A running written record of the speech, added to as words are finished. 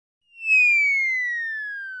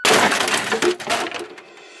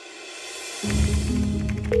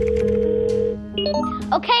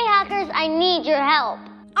Okay, hackers, I need your help.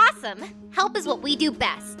 Awesome. Help is what we do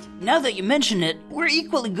best. Now that you mention it, we're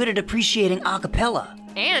equally good at appreciating a cappella.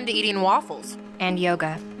 And eating waffles. And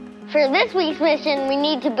yoga. For this week's mission, we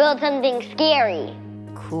need to build something scary.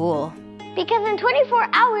 Cool. Because in 24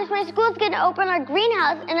 hours, my school's gonna open our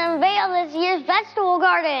greenhouse and unveil this year's vegetable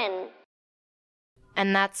garden.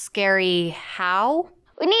 And that's scary how?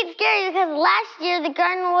 We need scary because last year the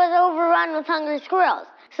garden was overrun with hungry squirrels.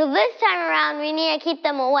 So this time around, we need to keep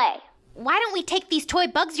them away. Why don't we take these toy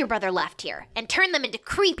bugs your brother left here and turn them into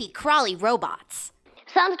creepy, crawly robots?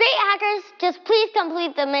 Sounds great, hackers. Just please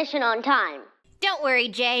complete the mission on time. Don't worry,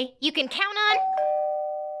 Jay. You can count on...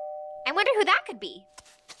 I wonder who that could be.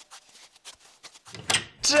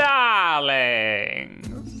 Darling!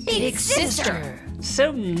 Big sister!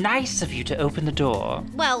 So nice of you to open the door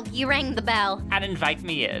Well, you rang the bell. and invite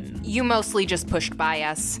me in. You mostly just pushed by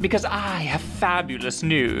us. Because I have fabulous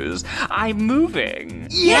news. I'm moving.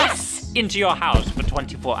 Yes! Into your house for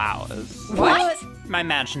 24 hours. What? My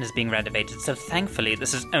mansion is being renovated, so thankfully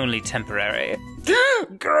this is only temporary.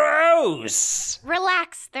 Gross!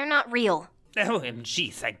 Relax, they're not real.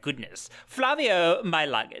 OMG, thank goodness. Flavio, my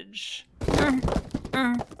luggage.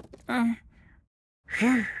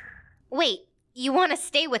 Wait, you want to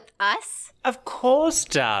stay with us? Of course,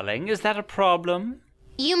 darling. Is that a problem?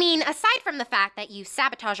 You mean, aside from the fact that you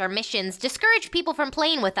sabotage our missions, discourage people from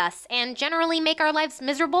playing with us, and generally make our lives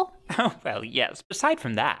miserable? Oh, well, yes. Aside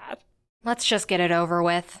from that. Let's just get it over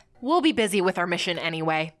with. We'll be busy with our mission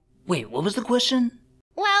anyway. Wait, what was the question?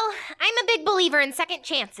 Well, I'm a big believer in second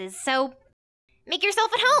chances, so make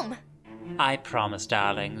yourself at home. I promise,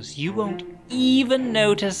 darlings, you won't even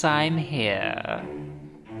notice I'm here.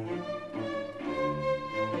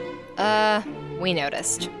 We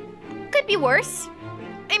noticed. Could be worse.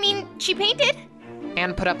 I mean, she painted.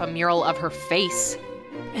 And put up a mural of her face.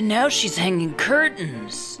 And now she's hanging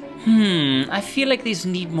curtains. I feel like these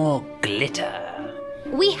need more glitter.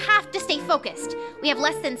 We have to stay focused. We have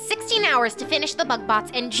less than 16 hours to finish the bug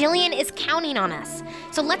bots, and Jillian is counting on us.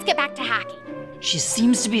 So let's get back to hacking. She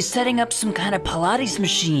seems to be setting up some kind of Pilates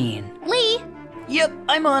machine. Lee! Yep,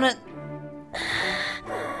 I'm on it.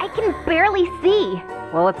 I can barely see.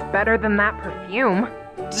 Well, it's better than that perfume.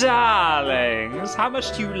 Darlings, how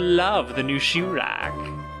much do you love the new shoe rack?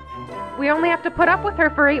 We only have to put up with her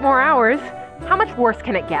for 8 more hours. How much worse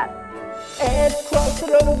can it get? And cross it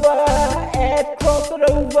over, and cross it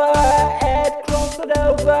over, and cross it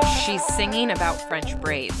over. She's singing about French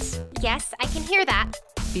braids. Yes, I can hear that.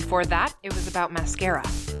 Before that, it was about mascara.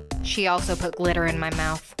 She also put glitter in my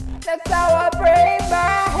mouth. That's how I braid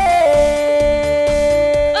my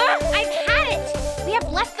hair. Ugh, I've had it! We have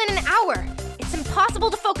less than an hour. It's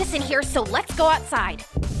impossible to focus in here, so let's go outside.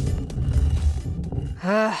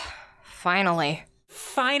 Finally.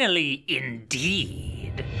 Finally,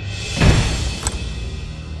 indeed.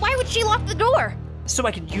 Why would she lock the door? So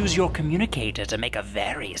I could use your communicator to make a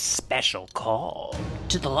very special call.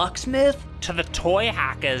 To the locksmith? To the Toy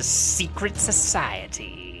Hackers' Secret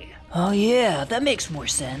Society. Oh yeah, that makes more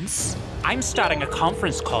sense. I'm starting a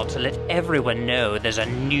conference call to let everyone know there's a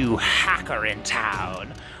new hacker in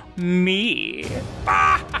town. Me.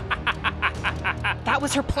 That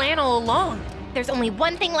was her plan all along. There's only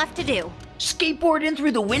one thing left to do. Skateboard in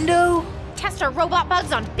through the window? Test our robot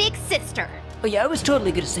bugs on Big Sister. Oh yeah, I was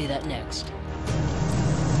totally gonna say that next.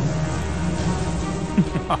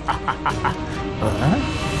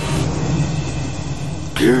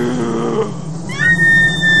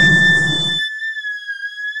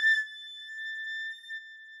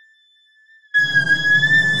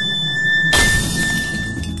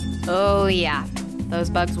 Oh yeah, those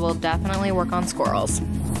bugs will definitely work on squirrels.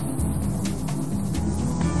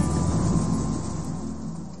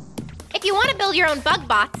 If you want to build your own bug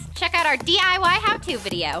bots, check out our DIY how-to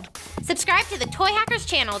video. Subscribe to the Toy Hackers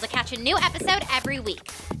channel to catch a new episode every week.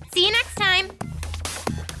 See you next time!